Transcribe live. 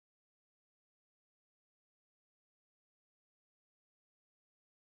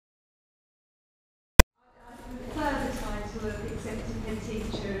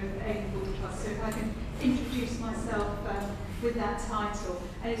with that title.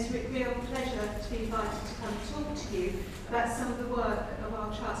 And it's a real pleasure to be invited to come and talk to you about some of the work of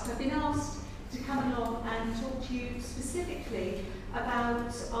our trust. I've been asked to come along and talk to you specifically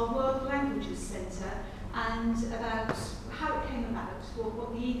about our World Languages Centre and about how it came about, or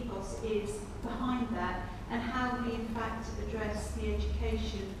what the ethos is behind that, and how we in fact address the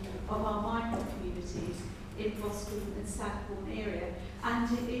education of our migrant communities in Boscombe and Avonbourne area. And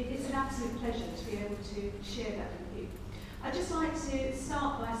it's an absolute pleasure to be able to share that with you. I'd just like to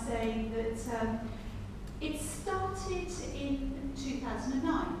start by saying that it started in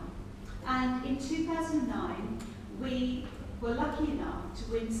 2009. And in 2009, we were lucky enough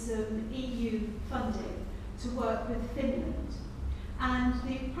to win some EU funding to work with Finland. And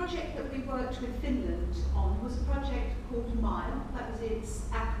the project that we worked with Finland on was a project called MILE, that was its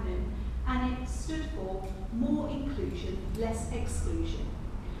acronym, and it stood for More Inclusion, Less Exclusion.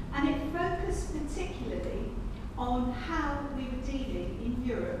 And it focused particularly on how we were dealing in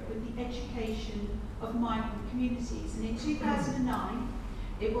Europe with the education of migrant communities. And in 2009,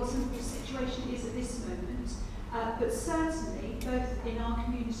 it wasn't the situation it is at this moment, but certainly, both in our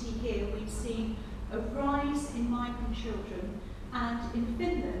community here, we've seen a rise in migrant children, and in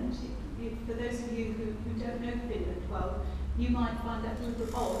Finland, for those of you who don't know Finland well, you might find that a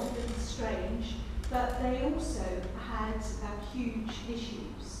little odd, a little strange, but they also had huge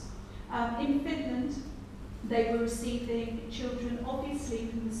issues. In Finland, they were receiving children obviously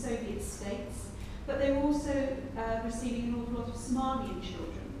from the Soviet states, but they were also receiving an awful lot of Somalian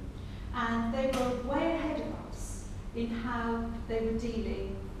children. And they were way ahead of us in how they were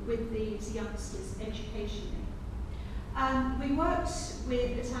dealing with these youngsters educationally. We worked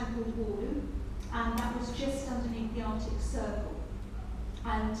with a town called Oulu, and that was just underneath the Arctic Circle.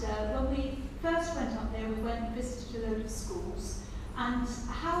 And when we first went up there, we went and visited a load of schools, and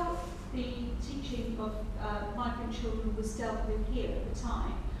how the teaching of migrant children was dealt with here at the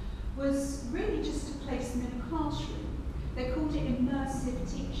time was really just to place them in a classroom. They called it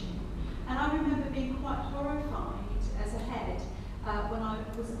immersive teaching. And I remember being quite horrified as a head when I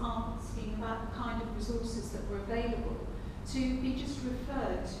was asking about the kind of resources that were available to be just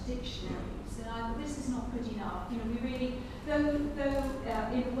referred to dictionaries. And I thought, this is not good enough. You know, we really, though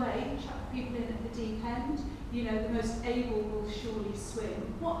in a way, chuck people in at the deep end, you know, the most able will surely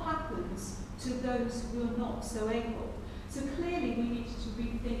swim. What happens to those who are not so able? So clearly we needed to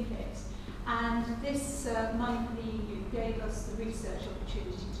rethink it. And this money from the EU gave us the research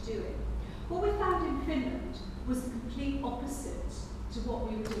opportunity to do it. What we found in Finland was the complete opposite to what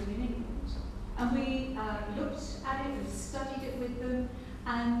we were doing in England. And we looked at it, we studied it with them,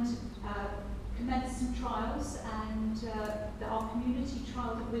 and commenced some trials, and our community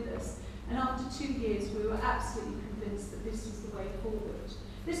trialled it with us. And after 2 years, we were absolutely convinced that this was the way forward.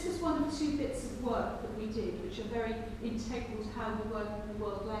 This was one of 2 bits of work that we did, which are very integral to how we work in the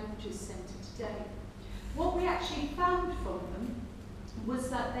World Languages Centre today. What we actually found from them was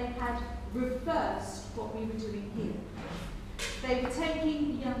that they had reversed what we were doing here. They were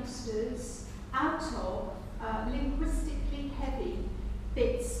taking youngsters out of linguistically heavy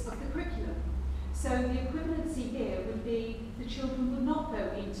bits of the curriculum. So the equivalency here would be the children would not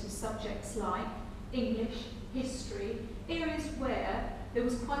go into subjects like English, history, areas where there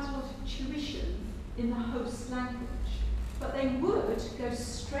was quite a lot of tuition in the host language. But they would go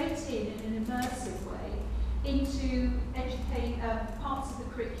straight in an immersive way into parts of the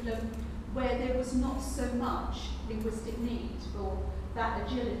curriculum where there was not so much linguistic need for that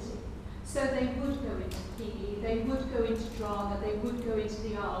agility. So they would go into PE, they would go into drama, they would go into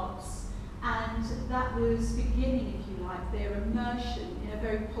the arts, and that was beginning, if you like, their immersion in a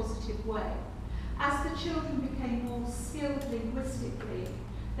very positive way. As the children became more skilled linguistically,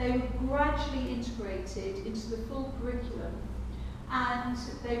 they were gradually integrated into the full curriculum, and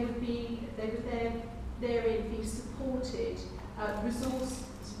they would therein be supported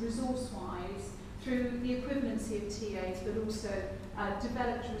resource-wise through the equivalency of TAs, but also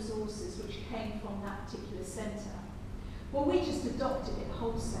developed resources which came from that particular centre. Well, we just adopted it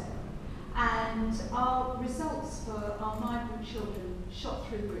wholesale, and our results for our migrant children shot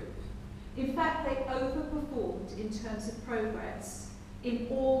through the roof. In fact, they overperformed in terms of progress in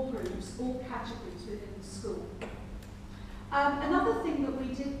all groups, all categories within the school. Another thing that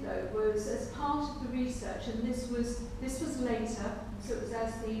we did, though, was as part of the research, and this was later, so it was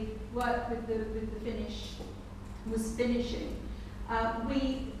as the work with the Finnish was finishing,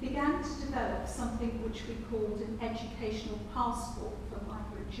 we began to develop something which we called an educational passport for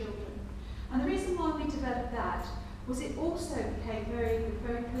migrant children. And the reason why we developed that was it also became very,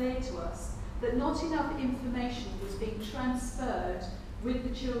 very clear to us that not enough information was being transferred with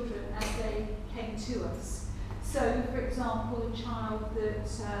the children as they came to us. So, for example, a child that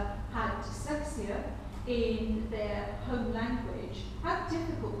had dyslexia in their home language, how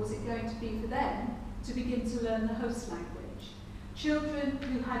difficult was it going to be for them to begin to learn the host language? Children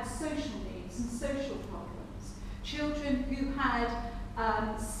who had social needs and social problems, children who had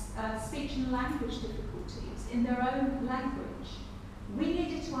speech and language difficulties in their own language. We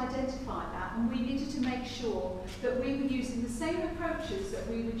needed to identify that, and we needed to make sure that we were using the same approaches that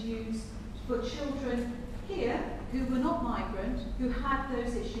we would use for children here who were not migrant, who had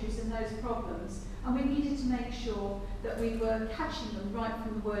those issues and those problems, and we needed to make sure that we were catching them right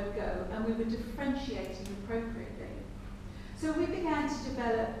from the word go, and we were differentiating appropriately. So we began to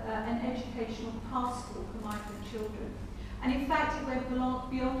develop an educational passport for migrant children. And in fact, it went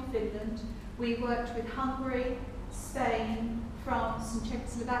beyond Finland. We worked with Hungary, Spain, France and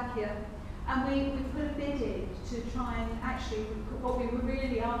Czechoslovakia, and we put a bid in to try and actually, what we were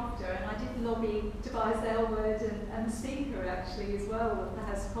really after, and I did lobby Tobias Aylward and the Speaker actually as well of the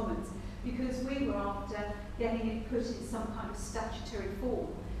House of Commons, because we were after getting it put in some kind of statutory form,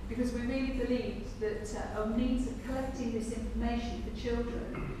 because we really believed that a means of collecting this information for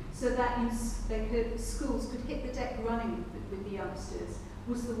children so that schools could hit the deck running with the youngsters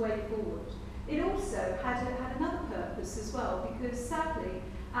was the way forward. It also had another purpose as well, because sadly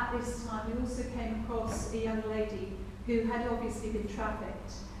at this time we also came across a young lady who had obviously been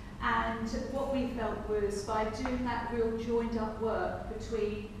trafficked, and what we felt was by doing that real joined up work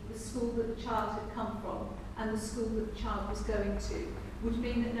between the school that the child had come from and the school that the child was going to would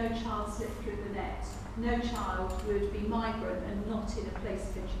mean that no child slipped through the net. No child would be migrant and not in a place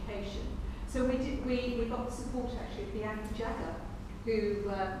of education. So we got the support actually of the Anchor Jagger, who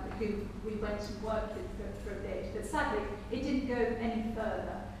we went and worked with for a bit. But sadly, it didn't go any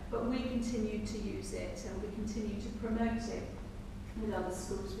further. But we continued to use it, and we continued to promote it with other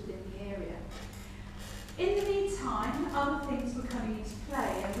schools within the area. In the meantime, other things were coming into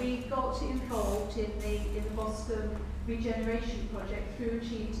play, and we got involved in the Boscombe regeneration project through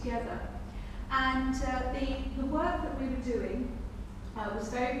Achieve Together. And the work that we were doing was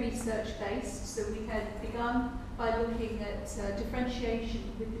very research-based, so we had begun by looking at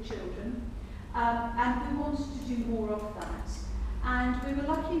differentiation with the children, and we wanted to do more of that. And we were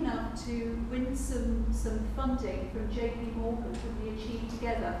lucky enough to win some funding from JP Morgan from the Achieve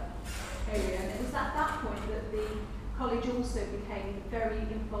Together area, and it was at that point that the college also became very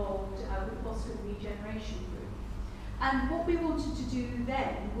involved with Boscombe Regeneration Group. And what we wanted to do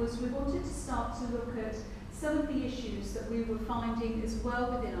then was we wanted to start to look at some of the issues that we were finding as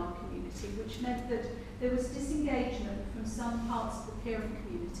well within our community, which meant that there was disengagement from some parts of the parent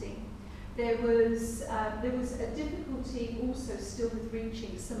community. There was a difficulty also still with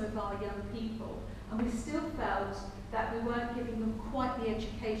reaching some of our young people, and we still felt that we weren't giving them quite the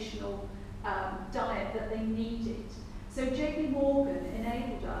educational diet that they needed. So JP Morgan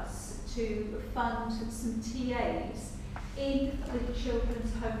enabled us to fund some TAs in the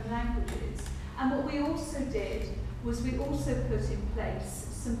children's home languages. And what we also did was we also put in place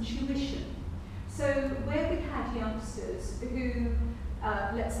some tuition. So where we had youngsters who,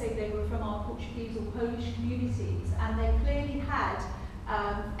 let's say they were from our Portuguese or Polish communities, and they clearly had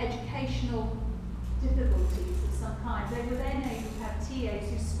educational difficulties of some kind, they were then able to have TAs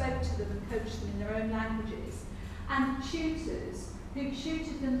who spoke to them and coached them in their own languages, and tutors who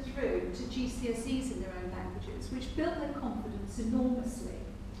tutored them through to GCSEs in their own languages, which built their confidence enormously.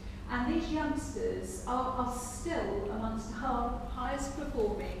 And these youngsters are still amongst our highest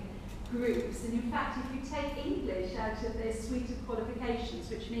performing groups. And in fact, if you take English out of their suite of qualifications,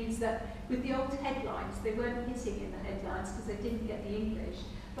 which means that with the old headlines, they weren't hitting in the headlines because they didn't get the English,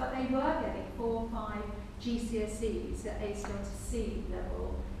 but they were getting 4 or 5 GCSEs at A to C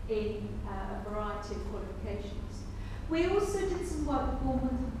level in a variety of qualifications. We also did some work with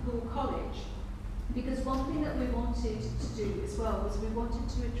Avonbourne College, because one thing that we wanted to do as well was we wanted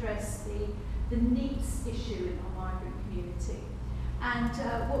to address the needs issue in our migrant community. And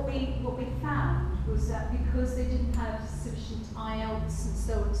what we found was that because they didn't have sufficient IELTS and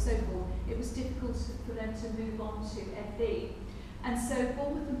so on and so forth, it was difficult for them to move on to FE. And so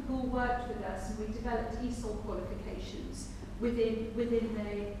Bournemouth and Poole worked with us, and we developed ESOL qualifications within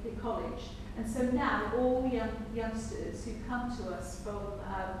the college. And so now all youngsters who come to us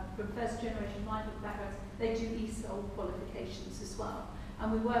from first generation migrant backgrounds, they do ESOL qualifications as well.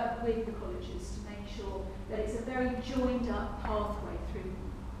 And we work with the colleges to make sure that it's a very joined up pathway through.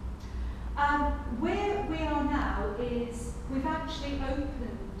 Where we are now is we've actually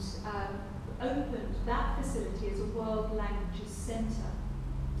opened that facility as a World Languages Centre.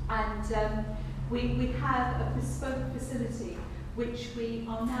 And we have a bespoke facility which we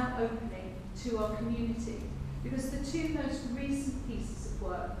are now opening to our community. because the two most recent pieces of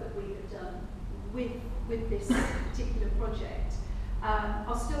work that we have done with this particular project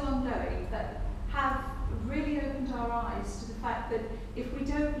are still ongoing, but have really opened our eyes to the fact that if we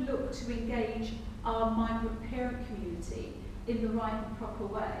don't look to engage our migrant parent community in the right and proper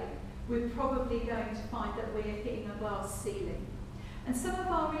way, we're probably going to find that we're hitting a glass ceiling. And some of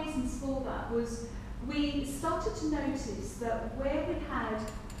our reasons for that was we started to notice that where we had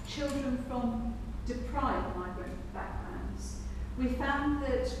children from deprived migrant backgrounds, we found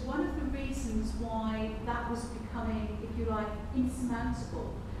that one of the reasons why that was becoming, if you like,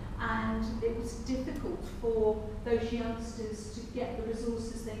 insurmountable, and it was difficult for those youngsters to get the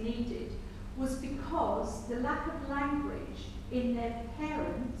resources they needed, was because the lack of language in their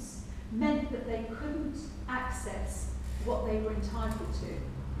parents meant that they couldn't access what they were entitled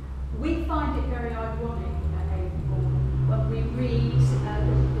to. We find it very ironic at Avonbourne when we read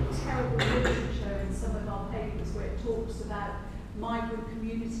the terrible literature in some of our papers where it talks about migrant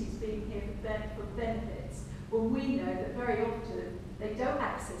communities being here for benefits, when we know that very often they don't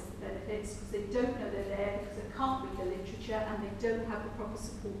access the benefits because they don't know they're there, because they can't read the literature and they don't have the proper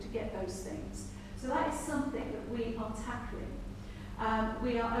support to get those things. So that is something that we are tackling.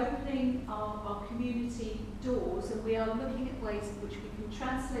 We are opening our community doors, and we are looking at ways in which we can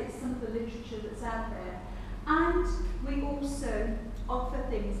translate some of the literature that's out there. And we also offer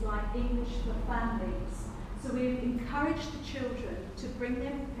things like English for families. So we encourage the children to bring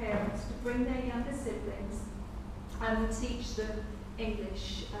their parents, to bring their younger siblings, and we teach them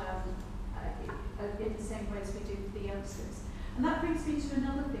English in the same way as we do for the youngsters. And that brings me to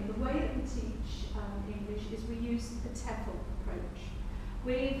another thing. The way that we teach English is we use a TEFL approach.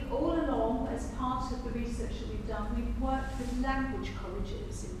 We've all along, as part of the research that we've done, we've worked with language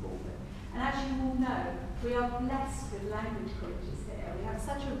colleges in Bournemouth. And as you all know, we are blessed with language colleges here. We have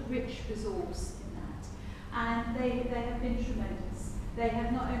such a rich resource in that. And they have been tremendous. They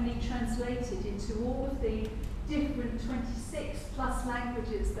have not only translated into all of the different 26 plus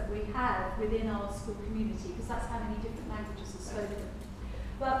languages that we have within our school community, because that's how many different languages are spoken,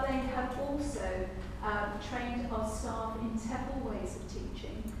 but they have also trained our staff in TEFL ways of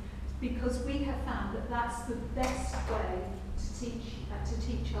teaching, because we have found that that's the best way to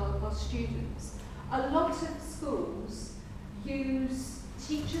teach our students. A lot of schools use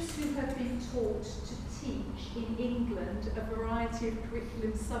teachers who have been taught to teach in England a variety of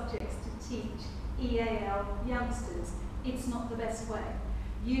curriculum subjects to teach EAL youngsters. It's not the best way.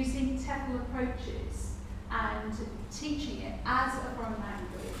 Using TEFL approaches and teaching it as a foreign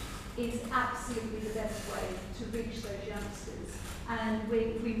language is absolutely the best way to reach those youngsters. And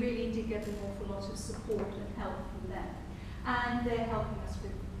we really did get an awful lot of support and help from them. And they're helping us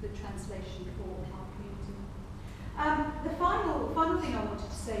with the translation for our community. The final thing I wanted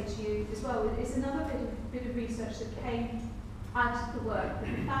to say to you as well is another bit of research that came out of the work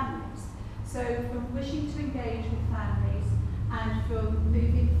with the families. So from wishing to engage with families and from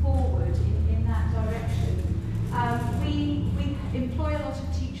moving forward in that direction, we employ a lot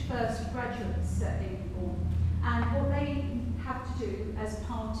of Teach First graduates at Avonbourne, and what they have to do as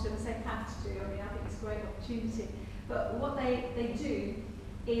part of, I say have to do, I mean I think it's a great opportunity, but what they do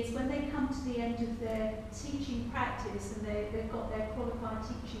is when they come to the end of their teaching practice and they've got their qualified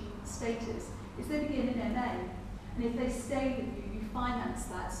teaching status, is they begin an MA. And if they stay with you, you finance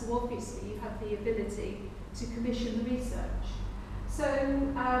that, so obviously you have the ability to commission the research. So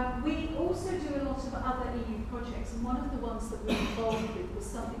we also do a lot of other EU projects, and one of the ones that we're involved with was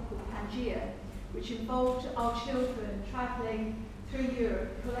something called Pangea, which involved our children travelling through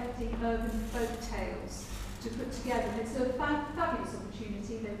Europe, collecting urban folk tales to put together. And it's a fabulous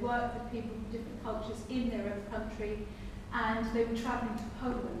opportunity. They work with people from different cultures in their own country, and they were travelling to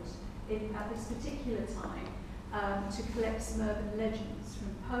Poland at this particular time to collect some urban legends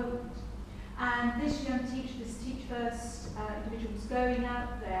from Poland. And this young teacher, this Teach First individual, was going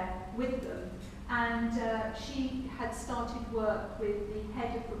out there with them, and she had started work with the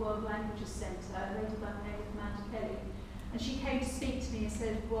head of the World Languages Centre, a lady by the name of Amanda Kelly. And she came to speak to me and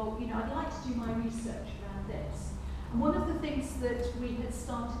said, well, you know, I'd like to do my research around this. And one of the things that we had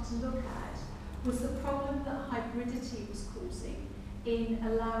started to look at was the problem that hybridity was causing in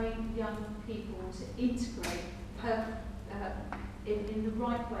allowing young people to integrate in the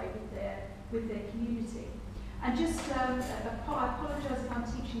right way with their community. And just, I apologise if I'm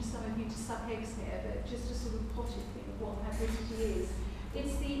teaching some of you to suck eggs here, but just a sort of potted thing of what hybridity is.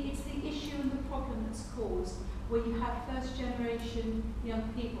 It's the issue and the problem that's caused where you have first generation young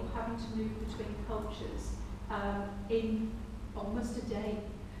people having to move between cultures in almost a day.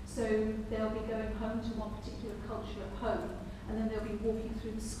 So they'll be going home to one particular culture at home, and then they'll be walking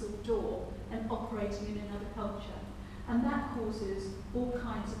through the school door and operating in another culture. And that causes all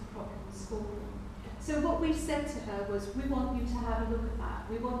kinds of problems for them. So what we said to her was, we want you to have a look at that.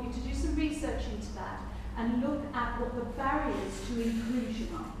 We want you to do some research into that and look at what the barriers to inclusion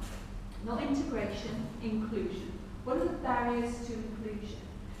are. Not integration, inclusion. What are the barriers to inclusion?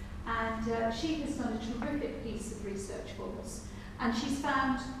 And she has done a terrific piece of research for us. And she's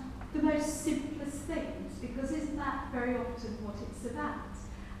found the most simplest things, because isn't that very often what it's about?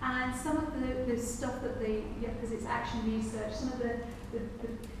 And some of the stuff that because it's action research, some of the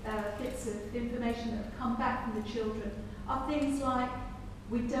bits of information that have come back from the children are things like,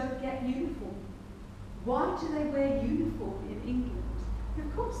 we don't get uniform. Why do they wear uniform in England?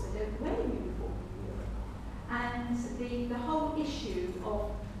 Of course they don't wear uniform in Europe. And the whole issue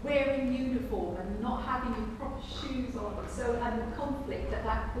of wearing uniform and not having your proper shoes on, and the conflict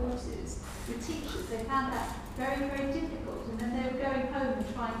that causes with teachers, they found that very, very difficult. And then they were going home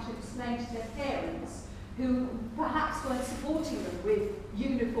and trying to explain to their parents, who perhaps weren't supporting them with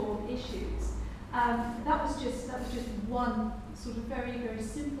uniform issues. That was just one sort of very, very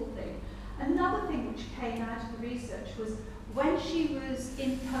simple thing. Another thing which came out of the research was, when she was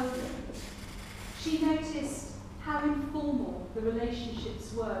in Poland, she noticed how informal the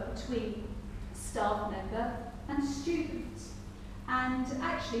relationships were between staff member and students. And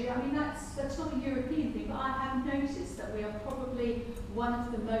actually, I mean, that's not a European thing, but I have noticed that we are probably one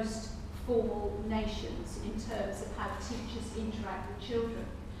of the most formal nations in terms of how teachers interact with children.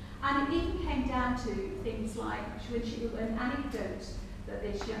 And it even came down to things like, an anecdote that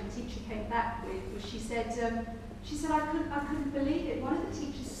this young teacher came back with was, she said, I couldn't believe it. One of the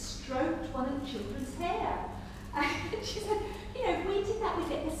teachers stroked one of the children's hair. And she said, if we did that, we'd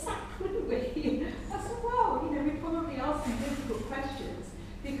get the sack, wouldn't we? I said, well, we probably ask some difficult questions,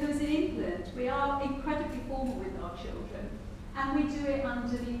 because in England, we are incredibly formal with our children, and we do it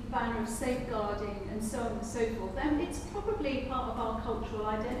under the banner of safeguarding and so on and so forth. And it's probably part of our cultural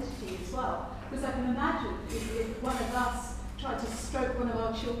identity as well, because I can imagine if one of us tried to stroke one of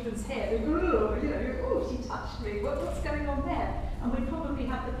our children's hair, they'd go, oh, she touched me, what's going on there? And we'd probably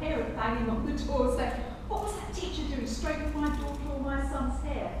have the parent banging on the door saying, what was that teacher doing, stroking my daughter or my son's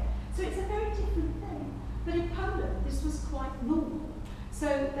hair? So it's a very different thing. But in Poland, this was quite normal. So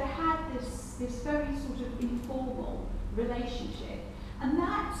they had this very sort of informal relationship, and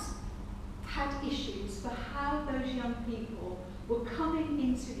that had issues for how those young people were coming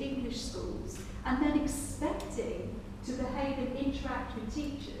into English schools and then expecting to behave and interact with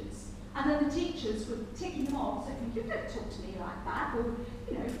teachers, and then the teachers were ticking them off, saying, you don't talk to me like that, or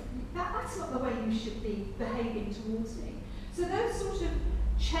that's not the way you should be behaving towards me. So those sort of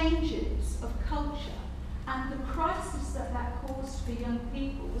changes of culture and the crisis that caused for young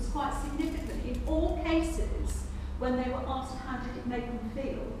people was quite significant. In all cases, when they were asked how did it make them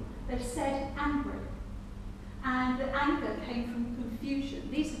feel, they said angry. And the anger came from confusion.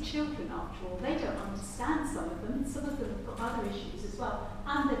 These are children, after all. They don't understand some of them. Some of them have got other issues as well.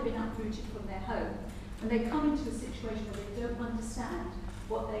 And they've been uprooted from their home. And they come into a situation where they don't understand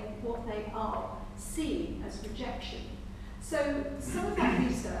what they are seeing as rejection. So some of that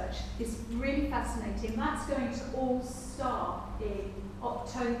research is really fascinating. That's going to all start in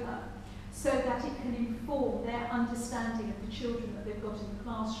October, so that it can inform their understanding of the children that they've got in the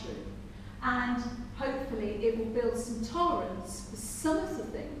classroom. And hopefully it will build some tolerance for some of the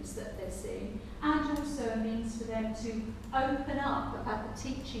things that they're seeing, and also a means for them to open up about the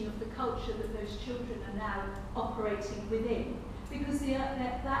teaching of the culture that those children are now operating within. Because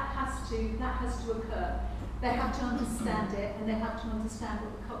that has to occur. They have to understand it, and they have to understand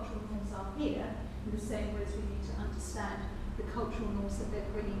what the cultural norms are here, in the same way as we need to understand the cultural norms that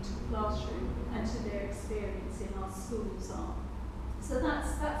they're bringing to the classroom and to their experience in our schools are. So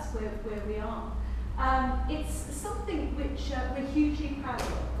that's where we are. It's something which we're hugely proud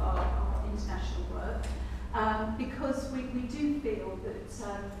of, our international work, because we do feel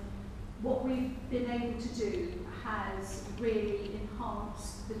that what we've been able to do has really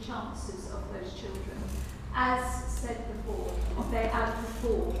enhanced the chances of those children. As said before, they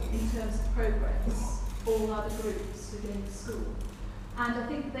outperform in terms of progress all other groups within the school. And I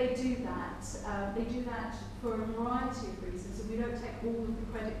think they do that for a variety of reasons, and we don't take all of the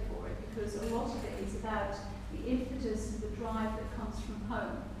credit for it, because a lot of it is about the impetus and the drive that comes from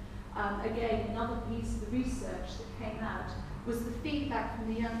home. Again, another piece of the research that came out was the feedback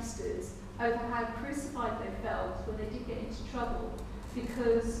from the youngsters over how crucified they felt when they did get into trouble,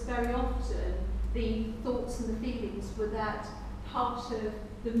 because very often the thoughts and the feelings were that part of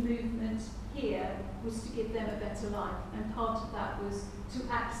the movement here was to give them a better life, and part of that was to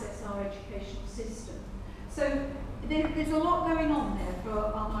access our educational system. So there's a lot going on there for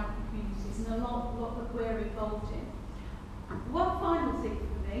our migrant communities and a lot that we're involved in. One final thing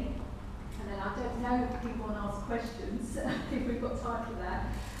for me, and then I don't know if people want to ask questions, if we've got time for that,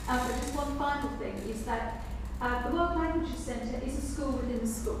 but just one final thing is that the World Languages Centre is a school within a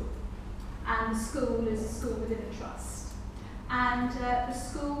school, and the school is a school within a trust. And the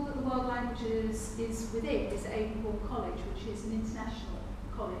school that the World Languages is within is Avonbourne College, which is an international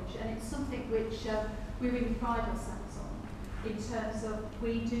college, and it's something which we really pride ourselves on in terms of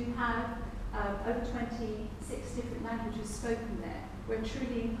we do have over 26 different languages spoken there. We're a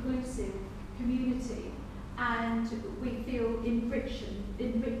truly inclusive community, and we feel enriched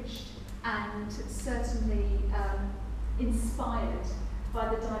and certainly inspired by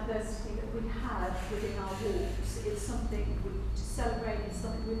the diversity that we have within our walls. It's something we celebrate, it's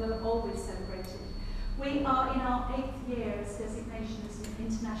something we will always celebrated. We are in our 8th year as designation as an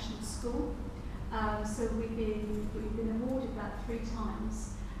international school, so we've been awarded that 3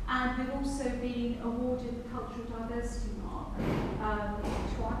 times, and we've also been awarded the Cultural Diversity Mark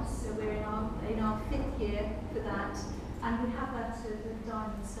twice, so we're in our 5th year for that, and we have that at the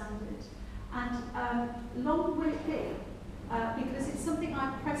Diamond Standard. And long will it be? Because it's something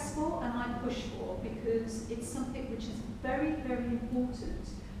I press for and I push for, because it's something which is very, very important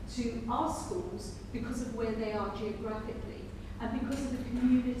to our schools because of where they are geographically and because of the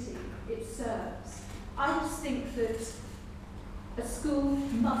community it serves. I just think that a school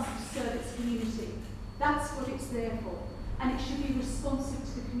must serve its community. That's what it's there for. And it should be responsive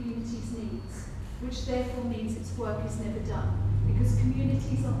to the community's needs, which therefore means its work is never done, because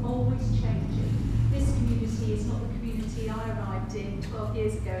communities are always changing. This community is not the community I arrived in 12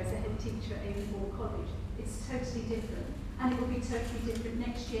 years ago as a head teacher at Avonbourne College. It's totally different, and it will be totally different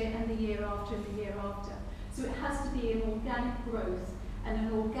next year and the year after and the year after. So it has to be an organic growth and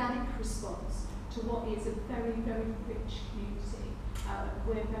an organic response to what is a very, very rich community.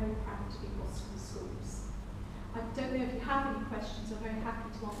 We're very proud to be Boscombe schools. I don't know if you have any questions. I'm very happy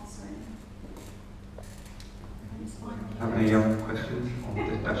to answer any. Have any questions on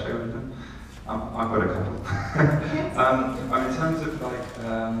this dash over? I've got a couple. In terms of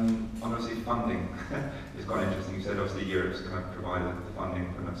obviously funding, it's quite interesting. You said obviously Europe's kind of provided the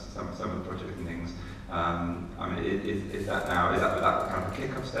funding for some of the projects and things. Is that that kind of a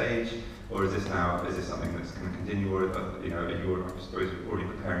kick-off stage, or is this something that's going to continue, or are you, I suppose, already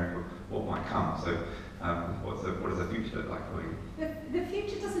preparing for what might come? So, what does the future look like for you? The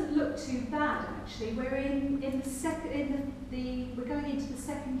future doesn't look too bad, actually. We're we're going into the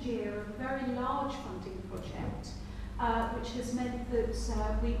 2nd year of a very large funding project, which has meant that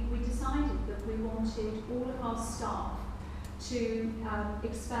we decided that we wanted all of our staff to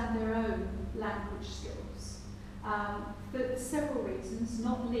expand their own language skills. For several reasons,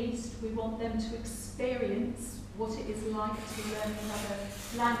 not least we want them to experience what it is like to learn another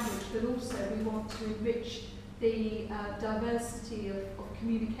language, but also we want to enrich the diversity of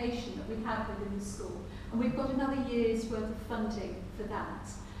communication that we have within the school. And we've got another year's worth of funding for that.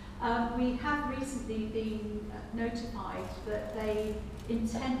 We have recently been notified that they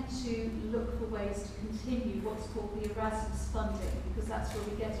intend to look for ways to continue what's called the Erasmus funding, because that's where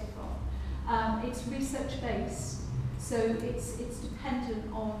we get it from. It's research-based, so it's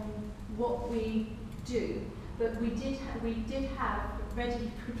dependent on what we do. But we did have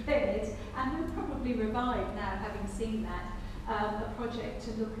ready prepared, and we'll probably revive now, having seen that, a project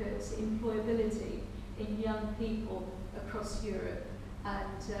to look at employability in young people across Europe.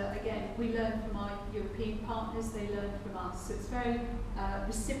 And again, we learn from our European partners, they learn from us. So it's very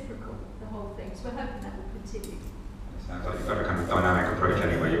reciprocal, the whole thing. So we're hoping that will continue. It sounds like you've got a kind of dynamic approach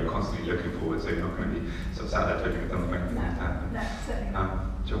anyway. You're constantly looking forward, so you're not going to be sort of sat there twiddling your thumbs waiting for things to happen. No, certainly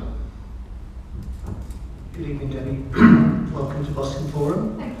not. John. Good evening, Debbie. Welcome to Boscombe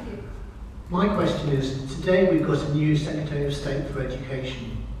Forum. Thank you. My question is, today we've got a new Secretary of State for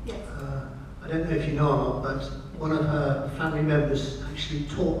Education. Yes. I don't know if you know or not, but one of her family members actually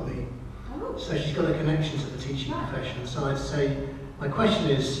taught me. Oh. So she's got a connection to the teaching profession. So I'd say, my question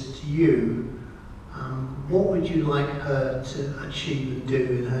is to you, what would you like her to achieve and do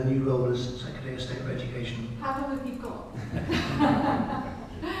in her new role as Secretary of State for Education? How long have you got?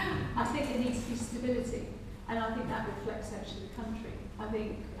 I think it needs to be stability. And I think that reflects actually the country. I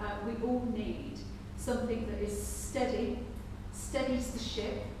think we all need something that is steady, steadies the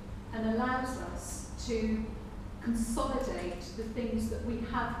ship, and allows us to consolidate the things that we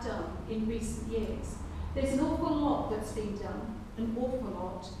have done in recent years. There's an awful lot that's been done, an awful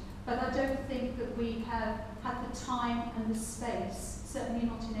lot, but I don't think that we have had the time and the space, certainly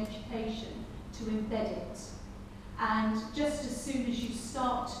not in education, to embed it. And just as soon as you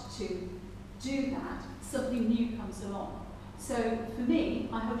start to do that, something new comes along. So for me,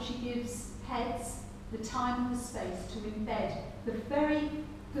 I hope she gives heads the time and the space to embed the very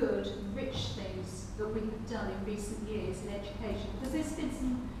good, rich things that we have done in recent years in education, because there's been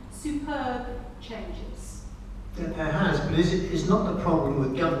some superb changes. There has, but is not the problem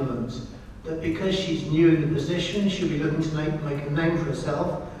with government that because she's new in the position, she'll be looking to make a name for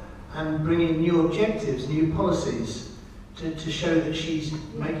herself and bring in new objectives, new policies to show that she's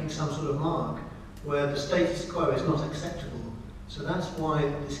making some sort of mark where the status quo is not acceptable. So that's why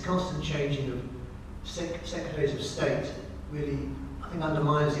this constant changing of secretaries of state really, I think,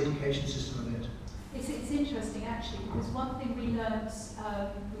 undermines the education system a bit. It's interesting actually, because one thing we learnt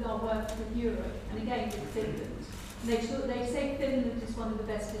with our work with Europe, and again with Finland, they say Finland is one of the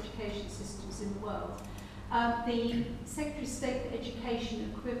best education systems in the world. The Secretary of State for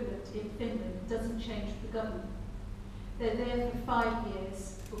Education equivalent in Finland doesn't change with the government. They're there for 5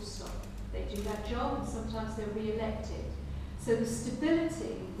 years, full stop. They do that job and sometimes they're re-elected. So the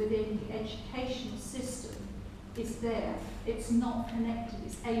stability within the educational system is there. It's not connected,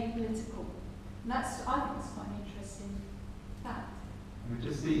 it's apolitical. And I think it's quite an interesting fact.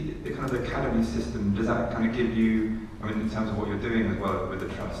 Just the kind of academy system, does that kind of give you, I mean, in terms of what you're doing as well with the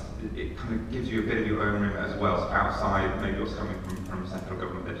trust, it kind of gives you a bit of your own room as well, so outside maybe what's coming from central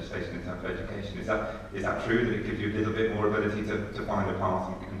government legislation in terms of education. Is that true, that it gives you a little bit more ability to find a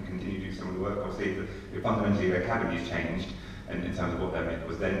path and continue to do some of the work? Obviously, if fundamentally your academy's changed, and in terms of what their make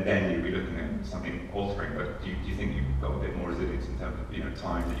was, then you'd be looking at something altering, but do you think you've got a bit more resilience in terms of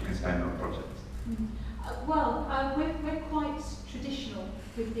time that you can spend on projects? We're quite traditional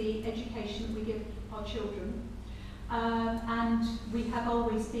with the education that we give our children, and we have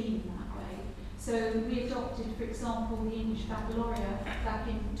always been that way. So we adopted, for example, the English Baccalaureate back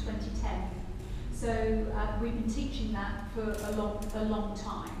in 2010. So we've been teaching that for a long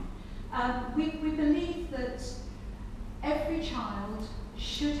time. We believe that every child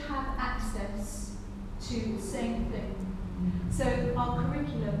should have access to the same thing. So our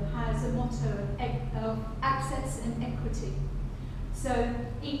curriculum has a motto of access and equity. So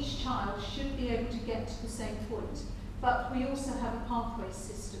each child should be able to get to the same point, but we also have a pathway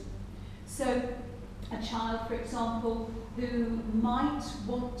system. So a child, for example, who might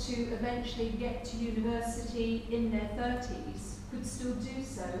want to eventually get to university in their 30s could still do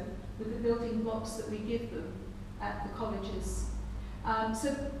so with the building blocks that we give them at the colleges.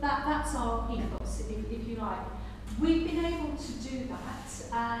 So that's our ethos, if you like. We've been able to do that,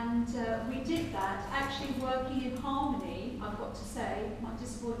 and we did that actually working in harmony, I've got to say, might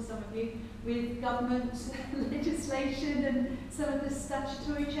disappoint some of you, with government legislation and some of the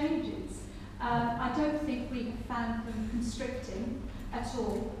statutory changes. I don't think we have found them constricting at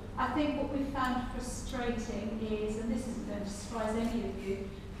all. I think what we found frustrating is, and this isn't going to surprise any of you,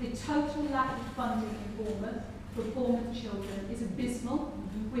 the total lack of funding in Bournemouth for Bournemouth children is abysmal.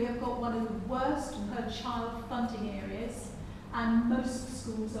 We have got one of the worst per child funding areas, and most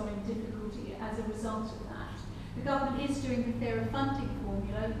schools are in difficulty as a result of that. The government is doing the fairer funding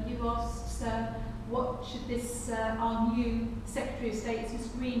formula. You asked what should this, our new Secretary of State, is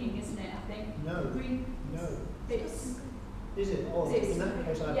greening, isn't it, I think? No. Green? No. It's, is it? Oh, in that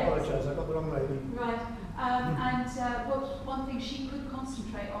case, I apologise. I got the wrong lady. Right. One thing she could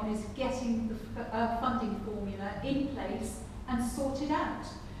concentrate on is getting the funding formula in place and sorted out.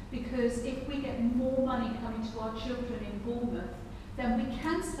 Because if we get more money coming to our children in Bournemouth, then we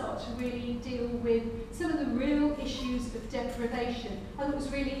can start to really deal with some of the real issues of deprivation. I thought it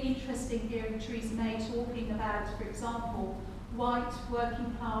was really interesting hearing Theresa May talking about, for example, white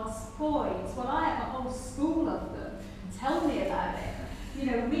working class boys. Well, I have a whole school of them. Tell me about it.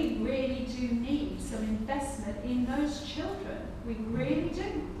 You know, we really do need some investment in those children. We really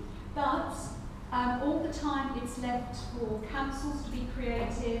do. But all the time it's left for councils to be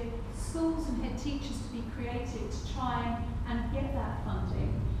creative, schools and head teachers to be creative to try and get that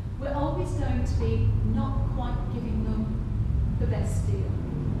funding. We're always going to be not quite giving them the best deal,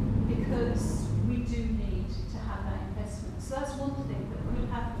 because we do need to have that investment. So that's one thing that could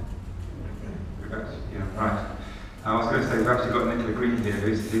happen. Yeah, right. I was going to say, we've actually got Nicola Green here,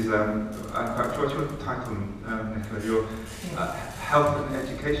 who's what's your title, Nicola? Your Health and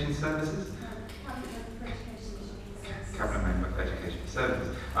Education Services? Cabinet Member for Education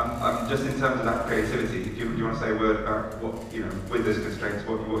Services. Just in terms of that creativity, do you want to say a word about what, you know, with those constraints,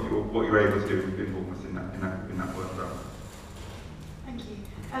 what you're able to do in Bournemouth in that world? Thank you.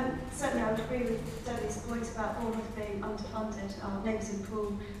 Certainly, I would agree with Debbie's point about Bournemouth being underfunded. Our neighbours in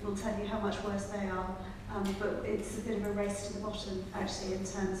Poole will tell you how much worse they are, but it's a bit of a race to the bottom, actually, in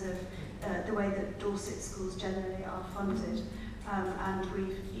terms of the way that Dorset schools generally are funded. and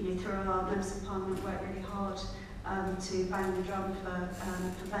we've, through our members of Parliament, worked really hard to bang the drum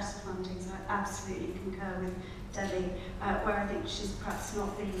for better funding. So I absolutely concur with Debbie, where I think she's perhaps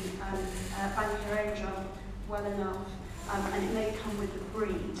not been banging her own drum well enough, and it may come with the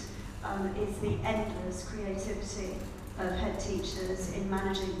breed, is the endless creativity of head teachers in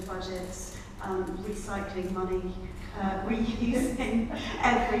managing budgets, recycling money, reusing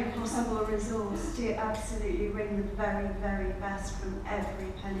every possible resource to absolutely wring the very, very best from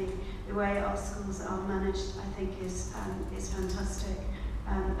every penny. The way our schools are managed, I think, is fantastic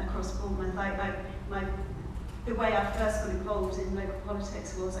across Bournemouth. The way I first got involved in local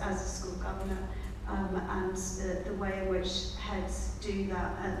politics was as a school governor, and the way in which heads do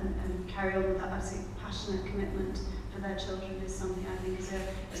that and carry on with that absolute passionate commitment for their children is something I think as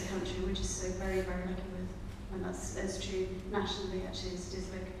a country we're just so very, very lucky with. And that's as true nationally actually as it is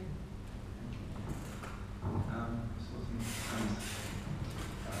locally.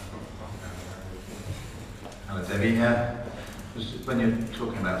 Hello Debbie. When you're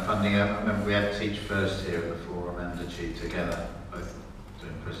talking about funding, I remember we had Teach First here at the forum and the Chief together, both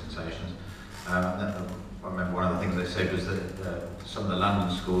doing presentations. I remember one of the things they said was that some of the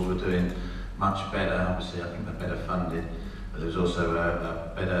London schools were doing much better. Obviously, I think they're better funded, but there was also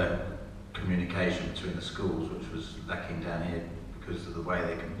a better communication between the schools, which was lacking down here because of the way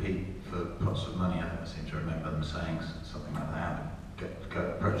they compete for pots of money. I seem to remember them saying something like that,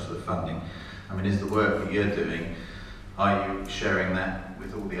 approach to the funding. I mean, is the work that you're doing, are you sharing that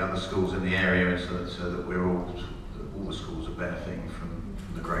with all the other schools in the area so that all the schools are benefiting from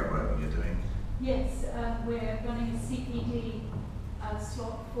the great work that you're doing? Yes, we're running a CPD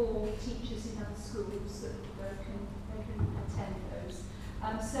slot for teachers in other schools that can attend those.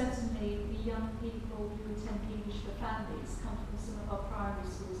 Certainly the young people who attend English for Families come from some of our primary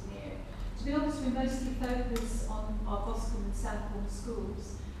schools in the area. To be honest, we mostly focus on our Boscombe and Avonbourne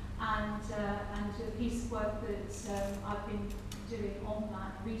schools, and a piece of work that I've been doing on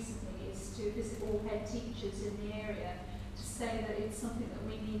that recently is to visit all head teachers in the area to say that it's something that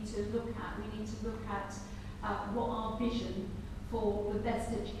we need to look at. We need to look at what our vision for the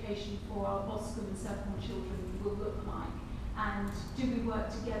best education for our Boscombe and Avonbourne children will look like. And do we work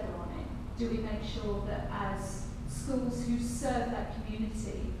together on it? Do we make sure that as schools who serve that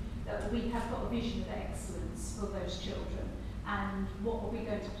community, that we have got a vision of excellence for those children? And what are we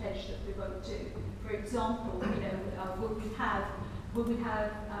going to pledge that we won't do? For example, will we have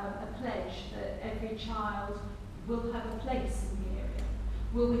a pledge that every child will have a place in the area?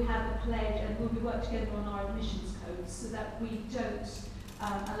 Will we have a pledge, and will we work together on our admissions codes so that we don't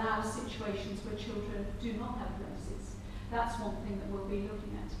allow situations where children do not have places? That's one thing that we'll be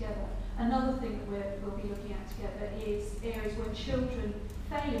looking at together. Another thing that we'll be looking at together is areas where children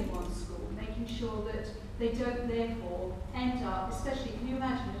fail in one school, making sure that they don't therefore end up, especially, can you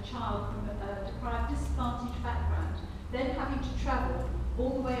imagine a child from a deprived, disadvantaged background, then having to travel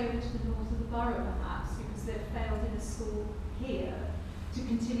all the way over to the north of the borough perhaps because they've failed in a school here to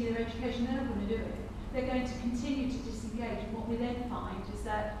continue their education. They're not going to do it. They're going to continue to disengage, and what we then find is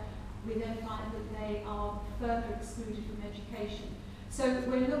that they are further excluded from education. So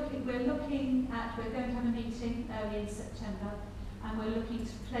we're going to have a meeting early in September, and we're looking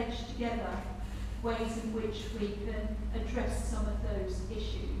to pledge together ways in which we can address some of those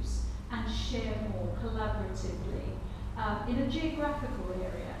issues and share more collaboratively. In a geographical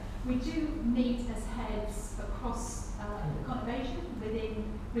area, we do meet as heads across the conurbation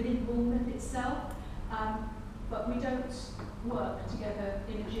within Bournemouth itself, but we don't work together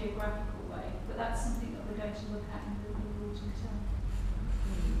in a geographical way. But that's something that we're going to look at in the autumn term.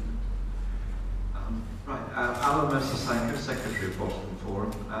 Right, Alan Mercer-Sanker, Secretary of Boscombe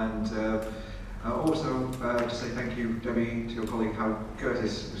Forum, and also to say thank you, Debbie, to your colleague Howard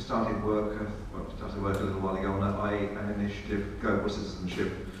Curtis, who started work a little while ago on an initiative, Global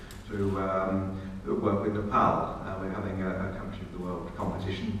Citizenship, to work with Nepal. We're having a Country of the World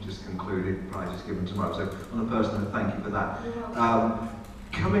competition just concluded, prizes given tomorrow. So on a personal note, thank you for that.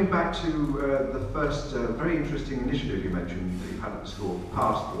 Coming back to the first very interesting initiative you mentioned that you've had at the school, the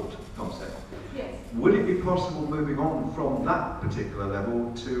passport concept. Yes. Would it be possible, moving on from that particular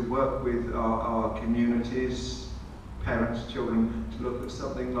level, to work with our communities, parents, children, to look at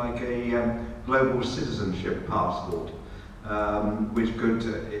something like a global citizenship passport, which could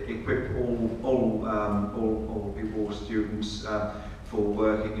equip all people, all students, for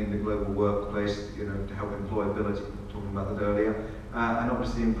working in the global workplace, to help employability, we were talking about that earlier, and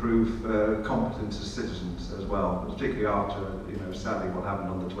obviously improve competence as citizens as well, particularly after, sadly what happened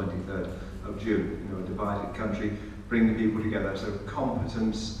on the 23rd of June, a divided country, bringing people together. So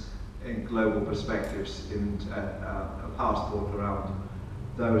competence in global perspectives in a passport around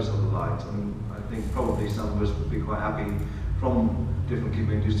those sort of lines. And I think probably some of us would be quite happy from different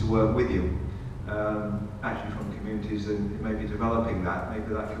communities to work with you. Actually from communities and maybe developing that.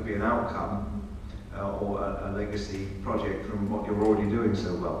 Maybe that could be an outcome or a legacy project from what you're already doing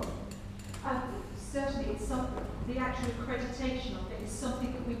so well. Certainly, it's the actual accreditation of it is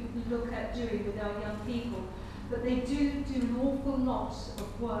something that we can look at doing with our young people. But they do an awful lot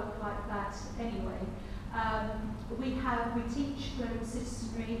of work like that anyway. We teach global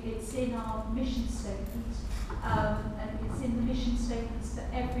citizenry. It's in our mission statement, and it's in the mission statements for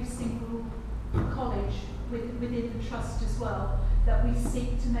every single college within the trust as well, that we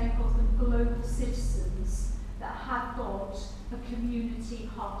seek to make of them global citizens that have got a community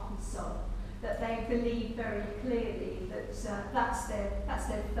heart and soul, that they believe very clearly that that's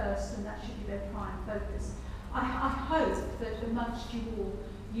their first and that should be their prime focus. I hope that amongst you all,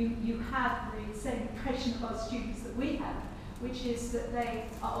 you have the same impression of our students that we have, which is that they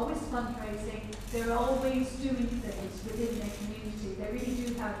are always fundraising, they're always doing things within their community. They really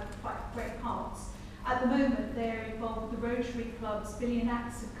do have quite great hearts. At the moment, they're involved with the Rotary Club's Billion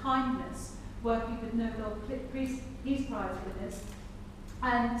Acts of Kindness, working with Nobel Peace Prize winners.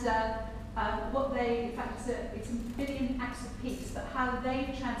 And in fact, it's a billion acts of peace, but how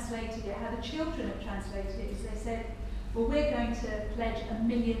they've translated it, how the children have translated it, is they said, well, we're going to pledge 1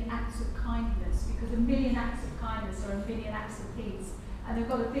 million acts of kindness, because 1 million acts of kindness are 1 million acts of peace. And they've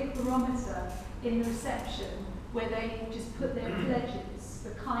got a big barometer in the reception where they just put their pledges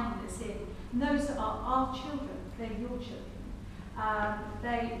for kindness in. And those are our children, they're your children.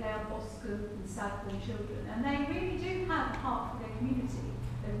 They are Boscombe and Southbourne children, and they really do have a heart for their community.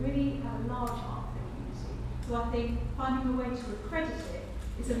 They really have a large heart for their community. So I think finding a way to accredit it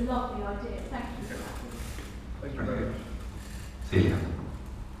is a lovely idea. Thank you for that. Thank you very much. Celia.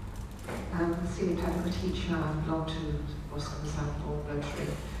 Celia Pepper, I'm a teacher. I belong to Boscombe Southbourne Rotary.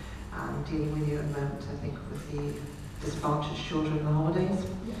 I'm dealing with you at the moment, I think, with the disadvantaged children in the holidays.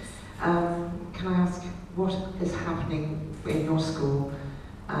 Yes. Can I ask what is happening in your school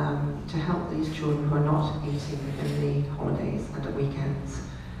to help these children who are not eating in the holidays and at weekends?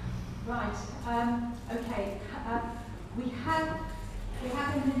 Right. Okay. We have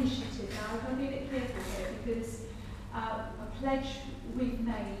an initiative. Now, I've got to be a bit careful here because a pledge we've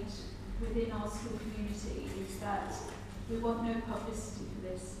made within our school community is that we want no publicity for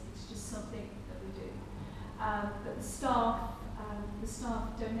this. It's just something that we do. But the staff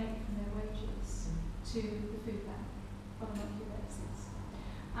donate from their wages to the food bank on a monthly basis.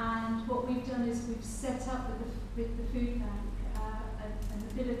 And what we've done is we've set up with the food bank an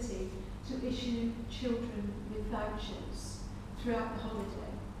ability to issue children with vouchers throughout the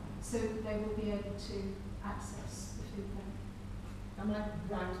holiday, so they will be able to access the food bank. Am I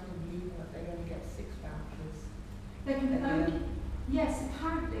right to believe that they only get 6 vouchers? They can only, yes,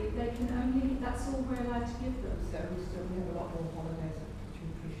 apparently they can only, that's all we're allowed to give them. So we have a lot more holidays, which we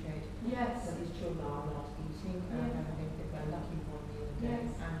appreciate. Yes. So these children are not eating, and I think that we're lucky 1 meal a day,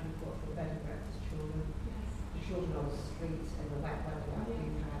 Yes. and we've got the bed and breakfast children. Yes. The children on the streets in the wet weather like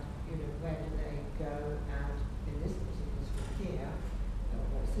we've had, where do they go? And in this particular school here, that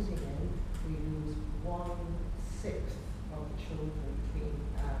we're sitting in, we lose 1/6 of the children between,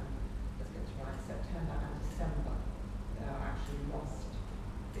 let's get it right, September and December. They are actually lost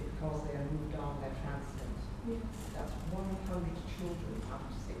because they are moved on their transient. Yes. That's 100 children up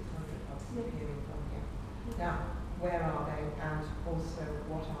to 600 of the hearing from here. Now, where are they, and also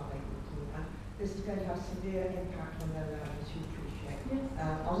what are they doing? And this is going to have severe impact on their learning, as you appreciate,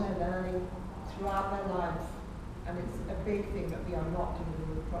 on their learning throughout their lives. And it's a big thing that we are not doing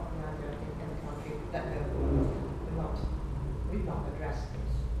the proper idea in the country that we've not addressed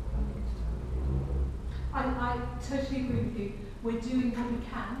this. I think it's time to do it. I totally agree with you. We're doing what we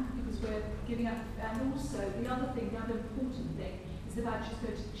can because we're giving up, and also the other important thing is the vouchers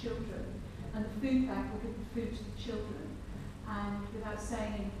go to the children, and the food bank will give the food to the children. And without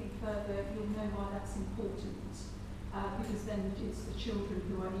saying anything further, you'll know why that's important, because then it's the children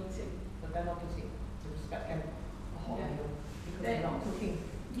who are eating. But they're not eating to respect them a hot meal because they're not cooking.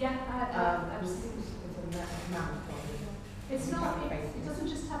 Yeah, absolutely. It's a massive problem. It's not. It doesn't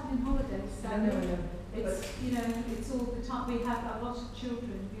just happen in holidays. No. It's it's all the time. We have a lot of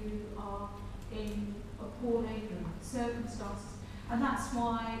children who are in appalling circumstances, and that's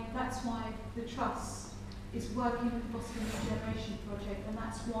why the trust is working with the Boscombe Regeneration Project, and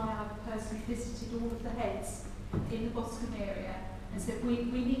that's why I've personally visited all of the heads in the Boscombe area and said we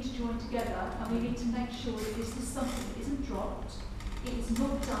need to join together and we need to make sure that this is something that isn't dropped. It is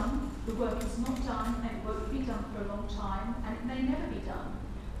not done, the work is not done, and it won't be done for a long time, and it may never be done.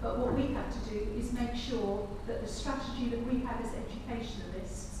 But what we have to do is make sure that the strategy that we have as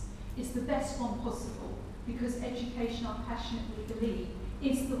educationalists is the best one possible, because education, I passionately believe,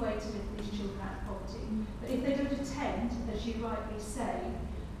 is the way to lift these children out of poverty. But if they don't attend, as you rightly say,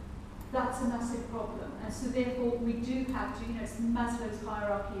 that's a massive problem. And so therefore we do have to, it's Maslow's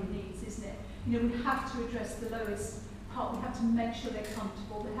hierarchy of needs, isn't it? We have to address the lowest part. We have to make sure they're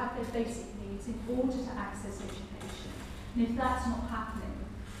comfortable, they have their basic needs in order to access education. And if that's not happening,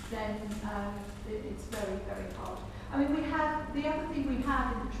 then it's very, very hard. I mean, we have, the other thing we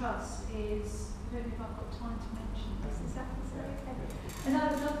have in the Trust is, I don't know if I've got time to mention this, is that okay?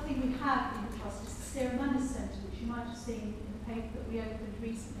 Another thing we have in the Trust is the Ceremonious Centre, which you might have seen in the paper that we opened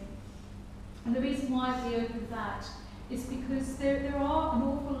recently. And the reason why we opened that is because there are an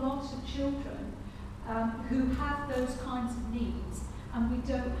awful lot of children who have those kinds of needs, and we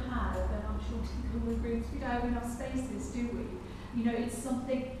don't have, and I'm sure Nicole agrees, we don't have enough spaces, do we? It's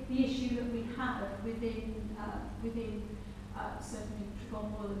something, the issue that we have within certainly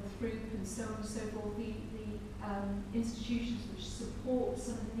Tregonwell and Throop and so on and so forth, the institutions which support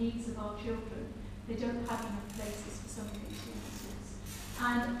some of the needs of our children, they don't have enough places for some of these youngsters.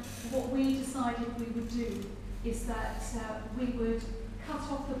 And what we decided we would do is that we would cut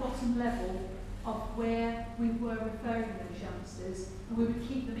off the bottom level of where we were referring those youngsters, and we would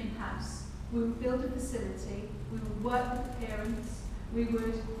keep them in-house. We would build a facility, we would work with the parents, we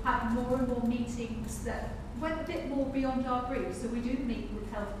would have more and more meetings that went a bit more beyond our brief. So we do meet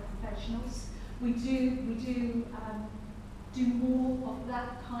with health professionals, we do more of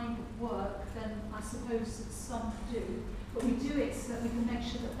that kind of work than I suppose some do, but we do it so that we can make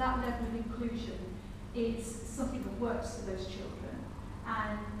sure that that level of inclusion is something that works for those children,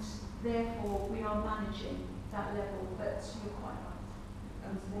 and therefore we are managing that level. But you're quite right.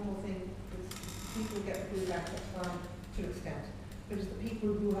 And one more thing, is people get through that to an extent, but it's the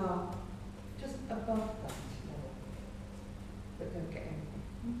people who are just above that level that don't get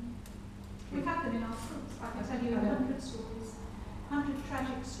anything. We have them in our schools. I can tell you 100 stories, 100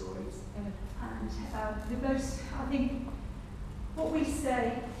 tragic stories. And the most, I think, what we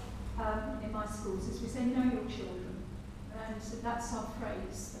say in my schools is we say, know your children. And so that's our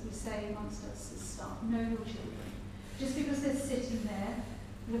phrase that we say amongst us as staff, know your children. Just because they're sitting there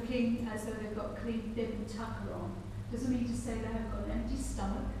looking as though they've got clean bib and tucker on, doesn't mean to say they have got an empty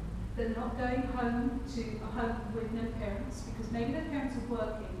stomach, they're not going home to a home with no parents, because maybe their parents are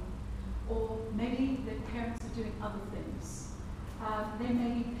working, or maybe their parents are doing other things. They may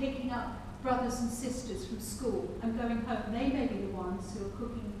be picking up brothers and sisters from school and going home. They may be the ones who are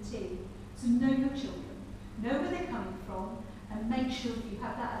cooking the tea. So know your children, know where they're coming from, and make sure that you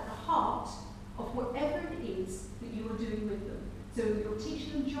have that at the heart of whatever it is that you are doing with them. So you're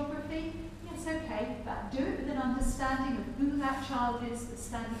teaching them geography, yes, okay, but do it with an understanding of who that child is that's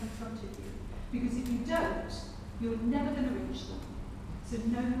standing in front of you. Because if you don't, you're never going to reach them. So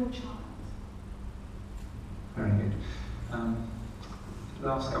know your child. Very good.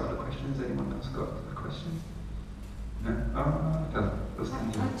 Last couple of questions. Anyone else got a question? No?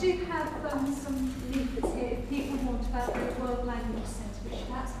 I do have some leaflets here if people want about the World Language Centre, which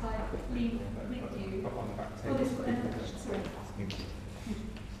perhaps I leave with you. Oh, this one. Sorry.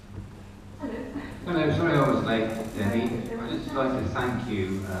 Hello. Hello, sorry I was late, Debbie. I'd just like to thank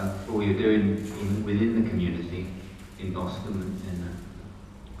you for what you're doing within the community in Boscombe and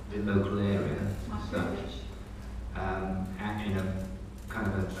in the local area as such. And in a kind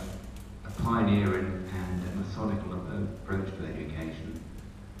of a pioneering and a methodical approach to education,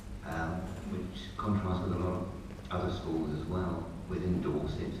 which contrasts with a lot of other schools as well within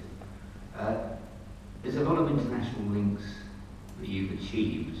Dorset. There's a lot of international links that you've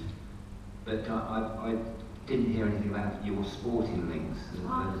achieved, but I didn't hear anything about your sporting links,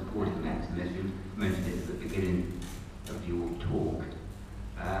 unless you mentioned it at the beginning of your talk.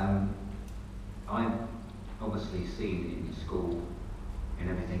 I've obviously seen in your school and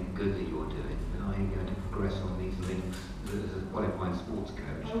everything good that you're doing, but are you going to progress on these links as a qualified sports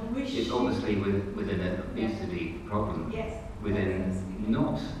coach? It's obviously within an obesity problem, within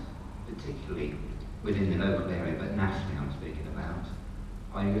not particularly within the local area, but nationally I'm speaking about.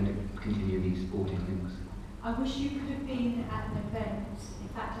 Are you going to continue these sporting links? I wish you could have been at an event. In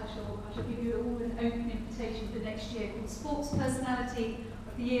fact, I shall give you all an open invitation for next year called Sports Personality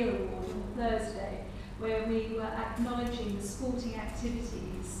of the Year Award on Thursday, where we were acknowledging the sporting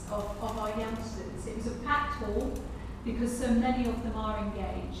activities of our youngsters. It was a packed hall because so many of them are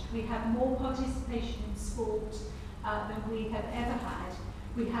engaged. We have more participation in sport than we have ever had.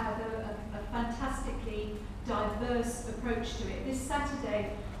 We have a fantastically diverse approach to it. This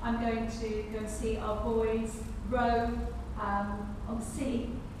Saturday I'm going to go and see our boys row on the sea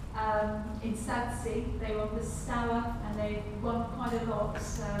in Southsea. They were on the Stour and they won quite a lot.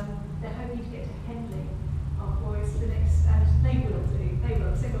 They're hoping to get to Henley, our boys, for the next, and they will do,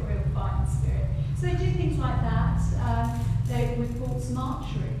 because they've got real fighting spirit. So they do things like that. We've bought some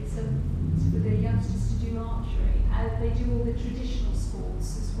archery, for the youngsters to do archery. They do all the traditional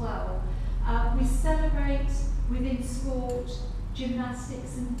sports as well. We celebrate within sport,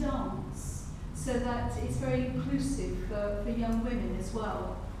 gymnastics and dance, so that it's very inclusive for young women as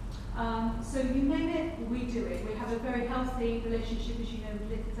well. So you name it, we do it. We have a very healthy relationship, as you know, with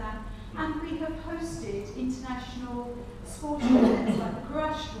Lithuania, and we have hosted international sporting events like the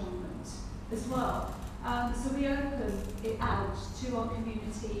Garage tournament as well. So we open it out to our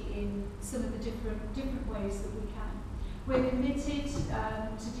community in some of the different ways that we can. We're committed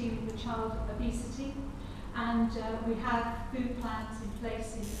to dealing with child obesity, and we have food plans in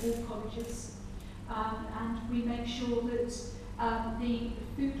place in all colleges, and we make sure that the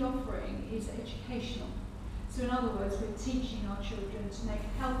food offering is educational. So in other words, we're teaching our children to make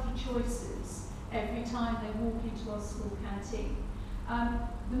healthy choices every time they walk into our school canteen.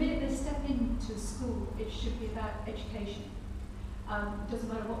 The minute they step into a school, it should be about education. It doesn't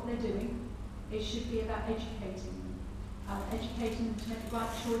matter what they're doing, it should be about educating them. Educating them to make the right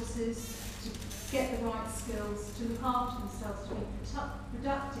choices, to get the right skills, to look after themselves, to be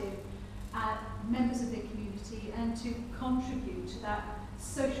productive members of their community, and to contribute to that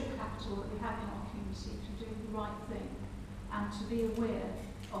social capital that we have in our community, to do the right thing and to be aware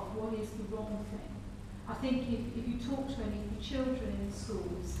of what is the wrong thing. I think if you talk to any of the children in the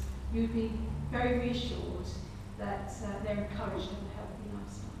schools, you'd be very reassured that they're encouraged to have a healthy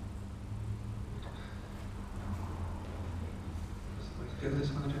lifestyle. Give this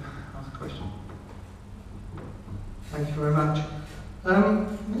one ask a question. Thank you very much.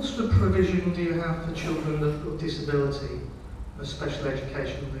 What sort of provision do you have for children with disability, or special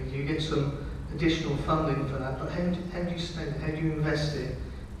education? You get some additional funding for that, but how do you spend it? How do you invest it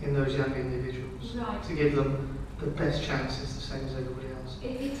in those young individuals to give them the best chances, the same as everybody else?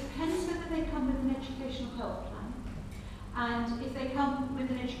 It depends whether they come with an educational health plan, and if they come with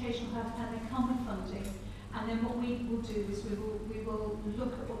an educational health plan, they come with funding, and then what we will do is we will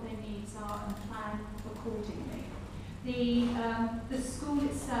look at what their needs are and plan accordingly. The school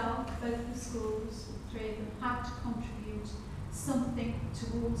itself, both the schools, three of them, have to contribute something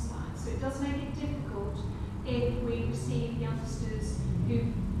towards that. So it does make it difficult if we receive youngsters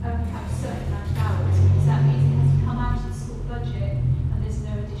who only have a certain amount of hours, because that means it has to come out of the school budget and there's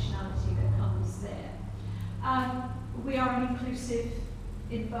no additionality that comes there. We are an inclusive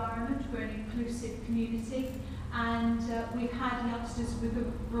environment, we're an inclusive community, and we've had youngsters with a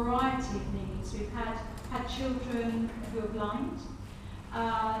variety of needs. We've had children who are blind.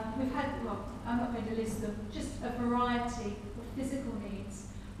 We've had, well, I'm not going to list them, just a variety of physical needs.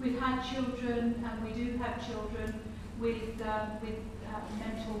 We've had children, and we do have children with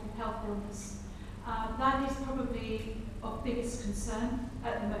mental health illness. That is probably of biggest concern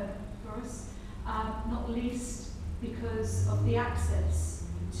at the moment for us, not least because of the access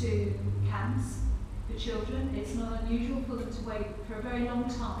to CAMS for children. It's not unusual for them to wait for a very long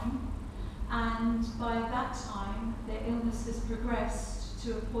time, and by that time their illness has progressed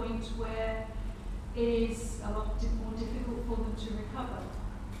to a point where it is a lot more difficult for them to recover.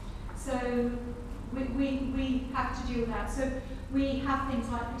 So we have to deal with that. So we have things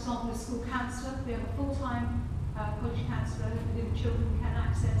like, for example, a school counsellor. We have a full-time college counsellor who the children can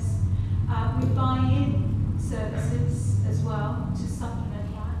access. We buy in services as well to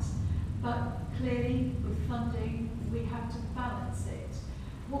supplement that, but clearly with funding we have to balance it.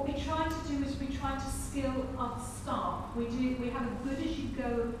 What we try to do is we try to skill our staff. We have a good as you go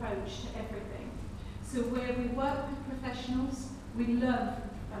approach to everything. So where we work with professionals, we learn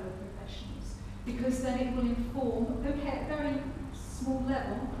from fellow professionals, because then it will inform, okay, at a very small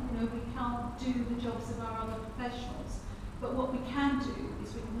level, you know, we can't do the jobs of our other professionals, but what we can do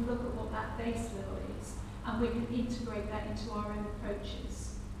is we can look at what that base level is, and we can integrate that into our own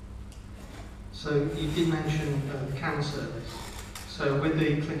approaches. So you did mention the CAM service. So with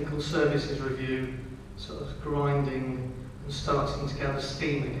the clinical services review sort of grinding and starting to gather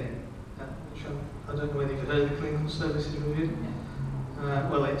steam again, which I don't know whether you've heard of the clinical services review.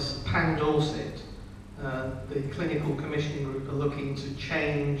 Well, it's Pan Dorset. The clinical commissioning group are looking to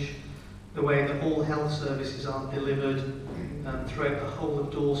change the way that all health services are delivered throughout the whole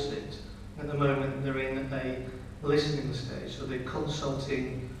of Dorset. At the moment they're in a listening stage, so they're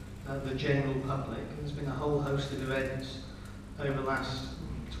consulting the general public. There's been a whole host of events over the last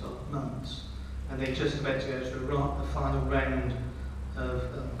 12 months, and they're just about to go through the final round of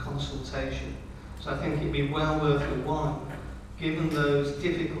consultation. So I think it'd be well worth your while given those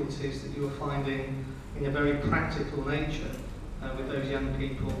difficulties that you were finding in a very practical nature with those young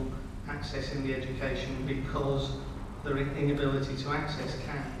people accessing the education because their inability to access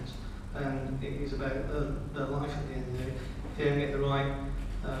CAMS, and it is about their life at the end of the day. If they don't get the right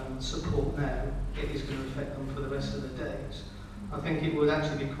support now, it is going to affect them for the rest of their days. I think it would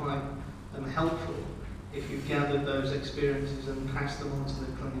actually be quite helpful if you gathered those experiences and passed them on to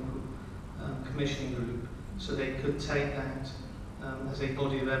the clinical commissioning group, so they could take that as a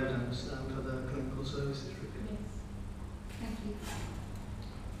body of evidence for the clinical services review. Yes. Thank you.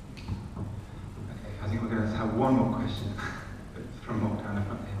 Okay, I think we're going to have one more question from Mark down the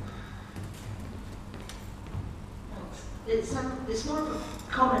front here. Thanks. It's more of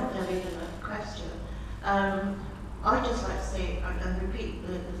a comment really than a question. I'd just like to say and repeat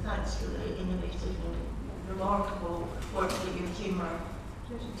the thanks for the innovative and remarkable work that your team are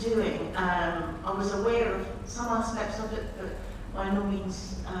doing. I was aware of some aspects of it, but by no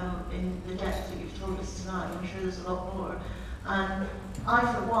means in the depth that you've told us tonight. I'm sure there's a lot more. And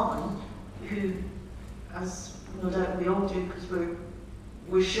I, for one, who, as no doubt we all do, because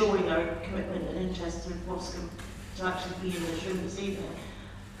we're showing our commitment and interest to Boscombe to actually be in this room this evening,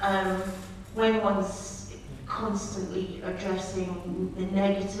 when one's constantly addressing the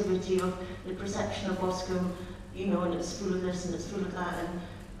negativity of the perception of Boscombe, you know, and it's full of this and it's full of that, and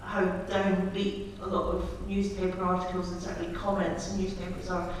how downbeat a lot of newspaper articles and certainly comments in newspapers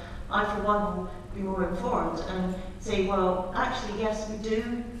are, I for one will be more informed and say, well, actually yes, we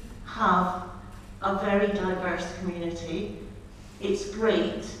do have a very diverse community, it's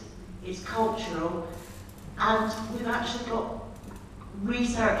great, it's cultural, and we've actually got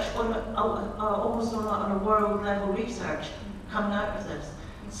research on almost on a world level research coming out of this.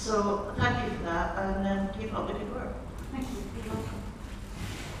 So thank you for that, and keep up the good work. Thank you. You're welcome.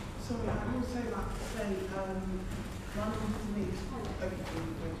 Sorry, I'd also like to say, one of me is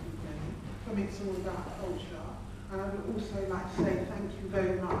for me it's all about culture, and I would also like to say thank you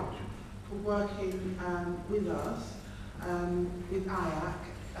very much for working with us, with IAC,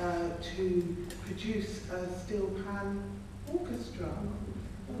 to produce a steel pan orchestra.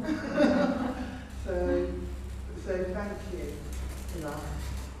 so thank you for that.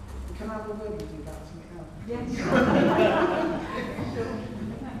 Can I have a word with you about something else? Yes.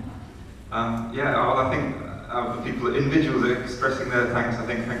 Yeah, well, I think the people, individuals are expressing their thanks. I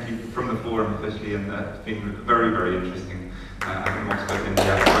think thank you from the forum officially, and it's been very, very interesting. I think what's spoken,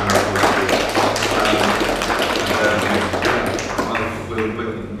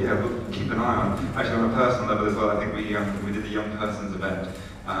 we'll keep an eye on. Actually, on a personal level as well, I think we did the Young Persons event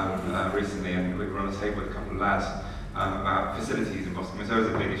recently, and we were on a table with a couple of lads about facilities in Boscombe. So it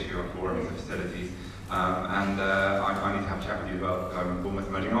was a big issue on forums of facilities. I need to have a chat with you about Bournemouth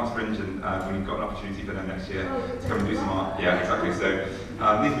Emerging Arts Fringe, and when you've got an opportunity for them next year to come and do some art. Yeah, exactly. So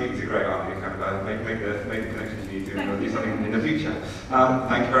these meetings are great, aren't they? Kind of make the connections you need to do something in the future.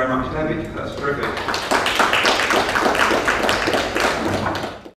 Thank you very much, Debbie. That's terrific.